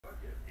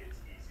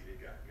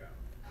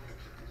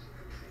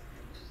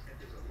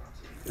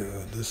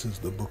This is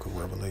the book of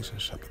Revelation,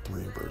 chapter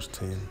 3 and verse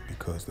 10.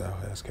 Because thou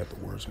hast kept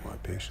the words of my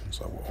patience,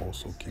 I will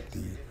also keep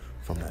thee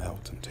from the hour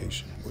of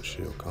temptation, which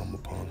shall come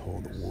upon all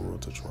the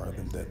world to try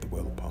them that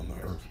dwell upon the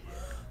earth.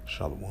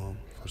 Shalom.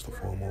 First and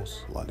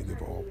foremost, I'd like to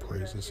give all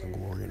praises and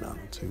glory and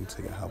honor to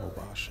Yahweh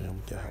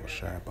Ba'ashem, Yahweh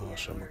Shai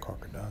Ba'ashem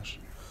Akarkadash.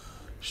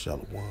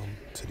 Shalom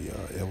to the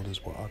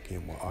elders, Wa'aki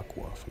and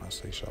Wa'akwaf, and I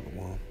say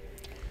Shalom.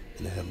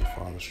 And the Heavenly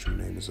Father's true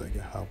name is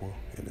Yahweh,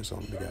 and His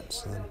only begotten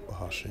Son,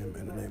 Bahashem,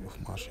 in the name of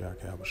Mashiach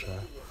Yahushua.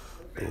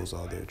 Those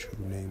are their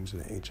true names in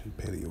the ancient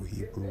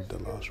Paleo-Hebrew,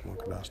 Dalash,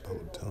 Wakadash,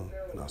 tongue,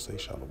 and I say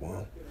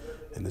Shalom.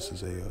 And this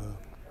is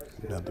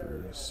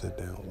another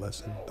sit-down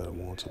lesson that I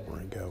want to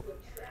bring out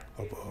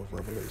of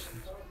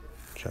Revelation,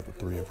 chapter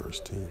 3 and verse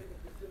 10.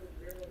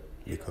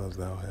 Because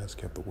thou hast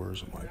kept the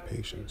words of my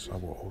patience, I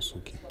will also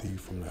keep thee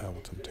from the hour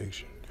of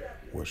temptation,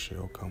 which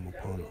shall come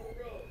upon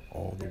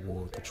all the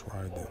world to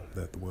try them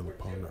that dwell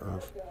upon the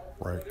earth.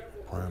 Right?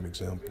 Prime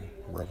example,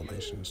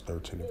 Revelations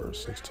 13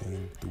 verse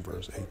 16 through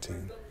verse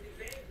 18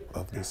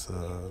 of this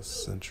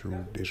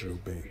central digital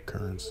bank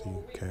currency,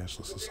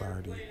 cashless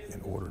society,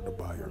 in order to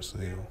buy or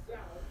sell.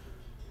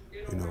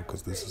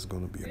 Because this is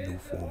going to be a new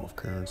form of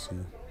currency.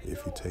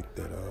 If you take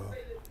that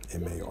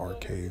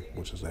MARK,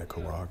 which is that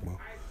charagma,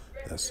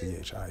 that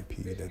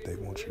CHIP that they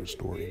want you to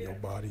store in your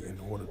body in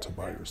order to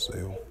buy or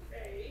sell.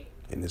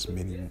 And there's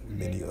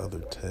many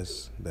other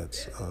tests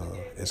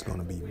it's going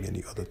to be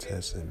many other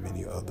tests and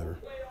many other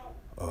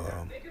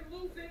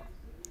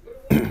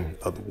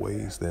other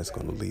ways that's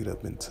going to lead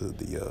up into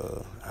the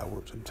hour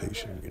of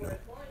temptation,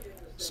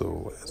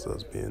 So as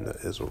us being the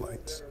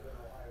Israelites,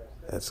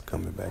 that's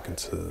coming back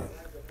into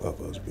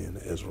of us being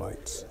the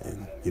Israelites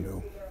and,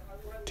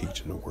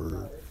 teaching the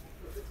word,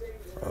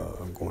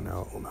 going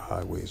out on the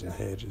highways and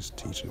hedges,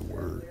 teaching the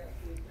word,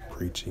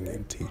 preaching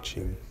and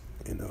teaching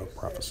and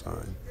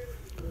prophesying.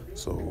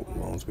 So as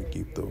long as we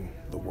keep the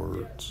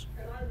words,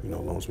 as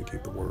long as we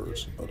keep the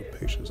words of the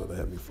patience of the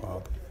Heavenly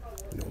Father,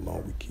 as long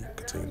as we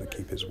continue to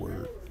keep His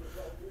word,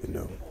 and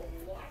I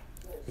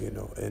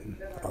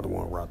don't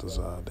want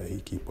Ratazah that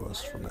He keep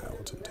us from the hour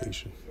of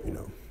temptation,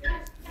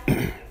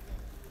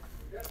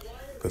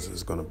 because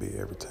it's going to be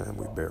every time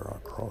we bear our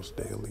cross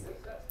daily,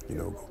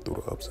 go through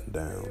the ups and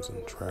downs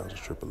and trials and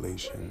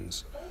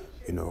tribulations,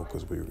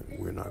 because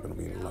we're not going to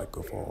be in the like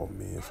of all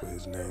men for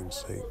His name's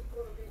sake.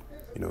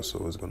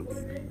 So it's going to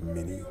be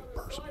many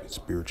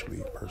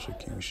spiritually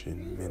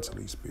persecution,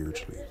 mentally,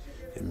 spiritually,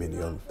 and many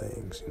other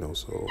things,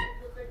 so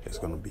it's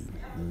going to be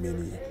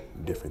many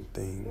different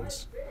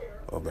things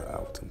of the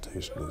hour of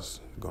temptation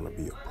is going to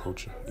be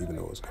approaching, even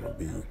though it's going to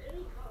be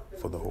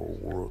for the whole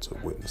world to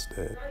witness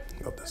that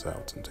of this hour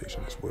of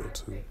temptation as well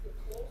too,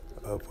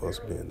 of us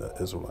being the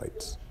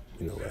Israelites,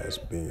 as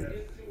being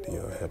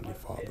the Heavenly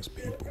Father's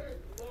people,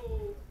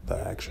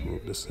 the actual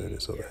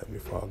descendants of the Heavenly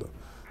Father,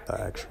 the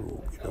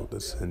actual,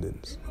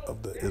 descendants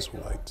of the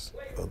Israelites,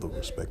 of the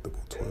respectable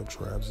 12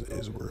 tribes of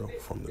Israel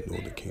from the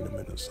northern kingdom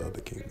and the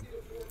southern kingdom.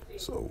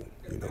 So,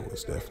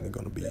 it's definitely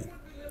going to be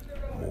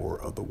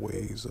more other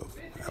ways of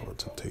our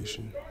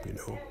temptation,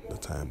 the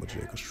time of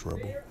Jacob's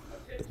trouble,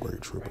 the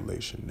great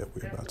tribulation that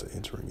we're about to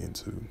entering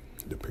into,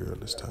 the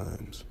perilous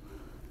times.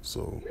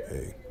 So,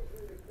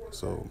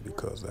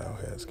 because thou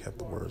hast kept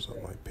the words of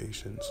my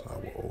patience, I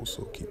will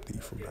also keep thee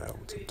from the hour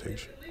of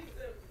temptation.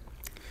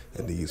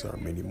 And these are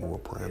many more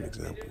prime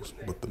examples,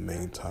 but the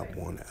main top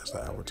one as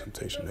the hour of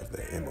temptation of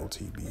that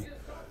MOTB,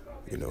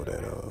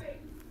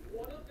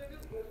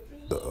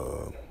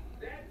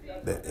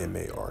 that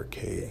MARK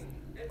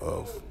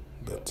of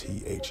the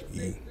THEBEAST,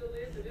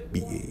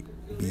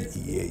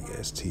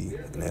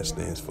 and that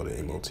stands for the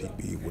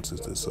MOTB, which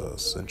is this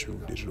central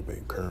digital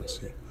bank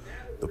currency,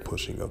 the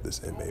pushing of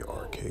this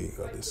MARK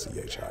of this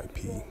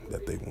CHIP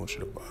that they want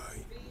you to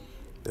buy,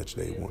 that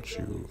they want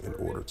you in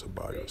order to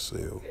buy or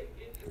sell,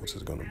 which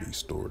is going to be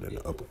stored in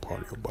the upper part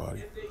of your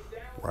body,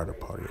 right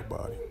part of your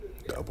body,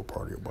 the upper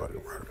part of your body, the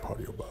right part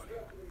of your body.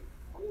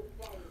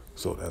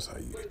 So that's how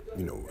you,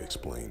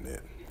 explain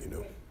that,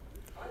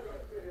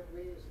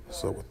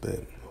 So with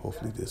that,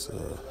 hopefully this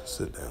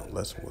sit-down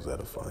lesson was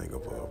edifying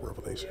of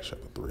Revelation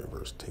chapter 3 and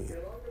verse 10.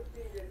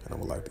 And I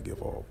would like to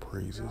give all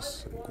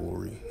praises and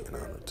glory and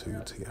honor to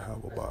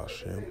Yahweh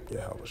Ba'ashem,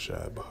 Yahweh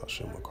Shai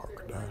Ba'ashem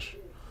Akarkadash.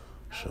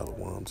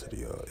 Shalom to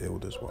the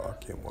elders,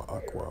 Wa'aki and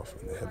Wa'akwaf,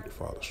 and the Heavenly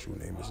Father's true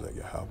name is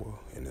Yahweh,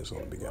 and His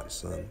only begotten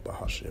Son,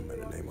 Bahashem, in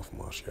the name of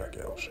Mashiach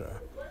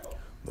Yahushua.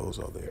 Those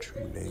are their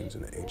true names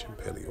in the ancient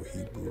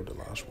Paleo-Hebrew,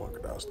 Dalash,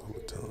 Wakadash,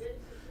 tongue.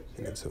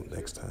 And until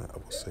next time, I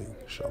will say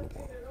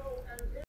Shalom.